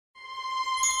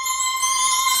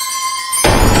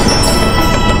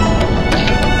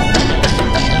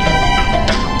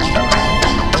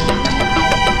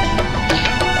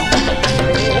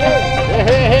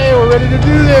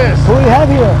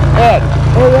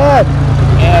Good.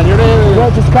 And you're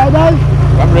ready to skydive?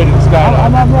 I'm ready to skydive.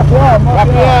 I'm Raphael.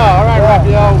 Raphael, all right,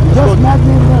 Raphael.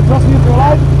 Trust me with your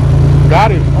life?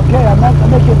 Got him. Okay, I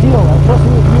make you a deal. I trust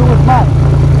you with mine.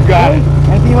 You got it.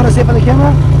 Anything you want to say for the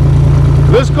camera?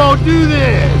 Let's go do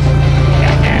this.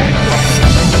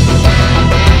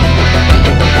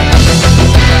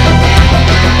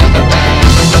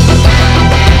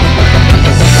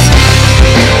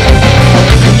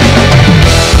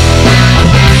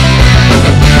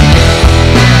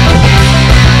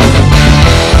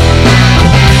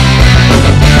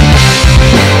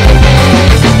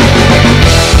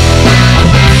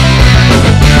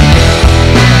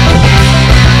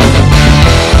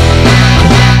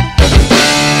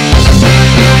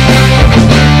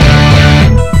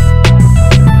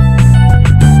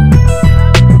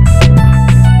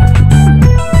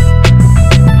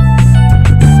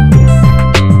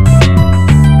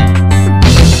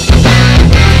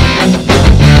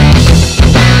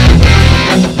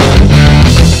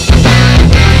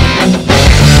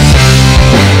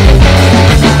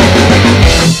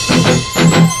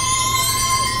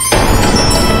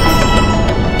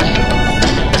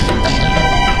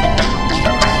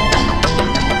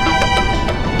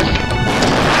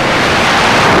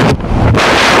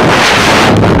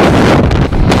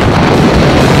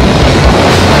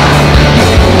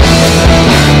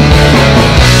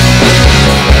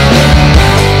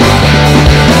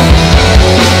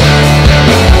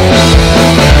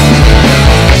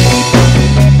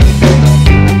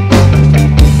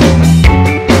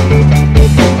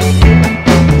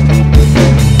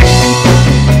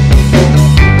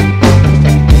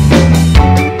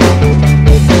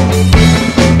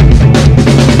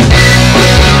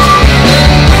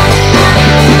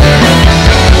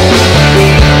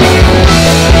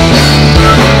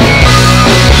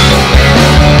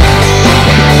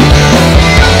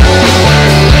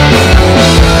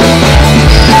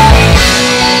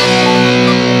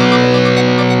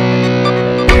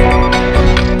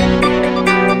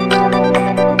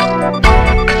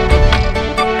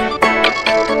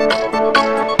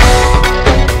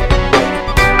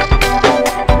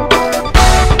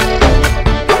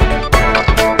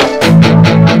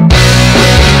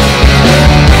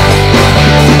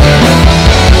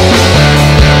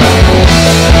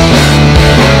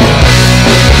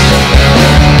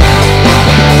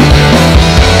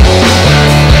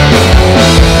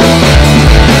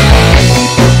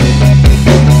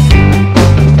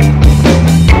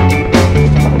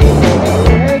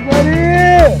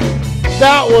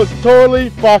 That was totally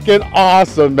fucking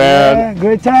awesome, man. Yeah,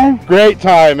 great time? Great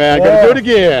time, man. Yeah. Gonna do it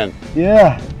again.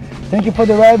 Yeah. Thank you for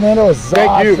the ride, man. It was Thank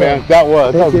awesome. you, man. That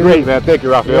was great, man. Thank you,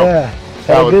 Raphael. Yeah.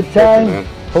 Had a good time. Man.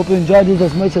 Hope you enjoyed this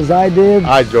as much as I did.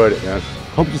 I enjoyed it, man.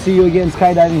 Hope to see you again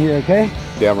skydiving here, okay?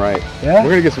 Damn right. Yeah? We're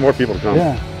gonna get some more people to come.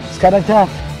 Yeah. Skydive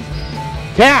Taft.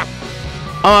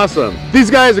 Taft! Awesome.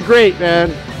 These guys are great, man.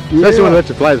 Especially when they let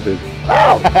you fly the thing.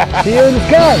 Wow. See you in the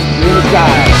sky. See you in the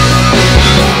sky.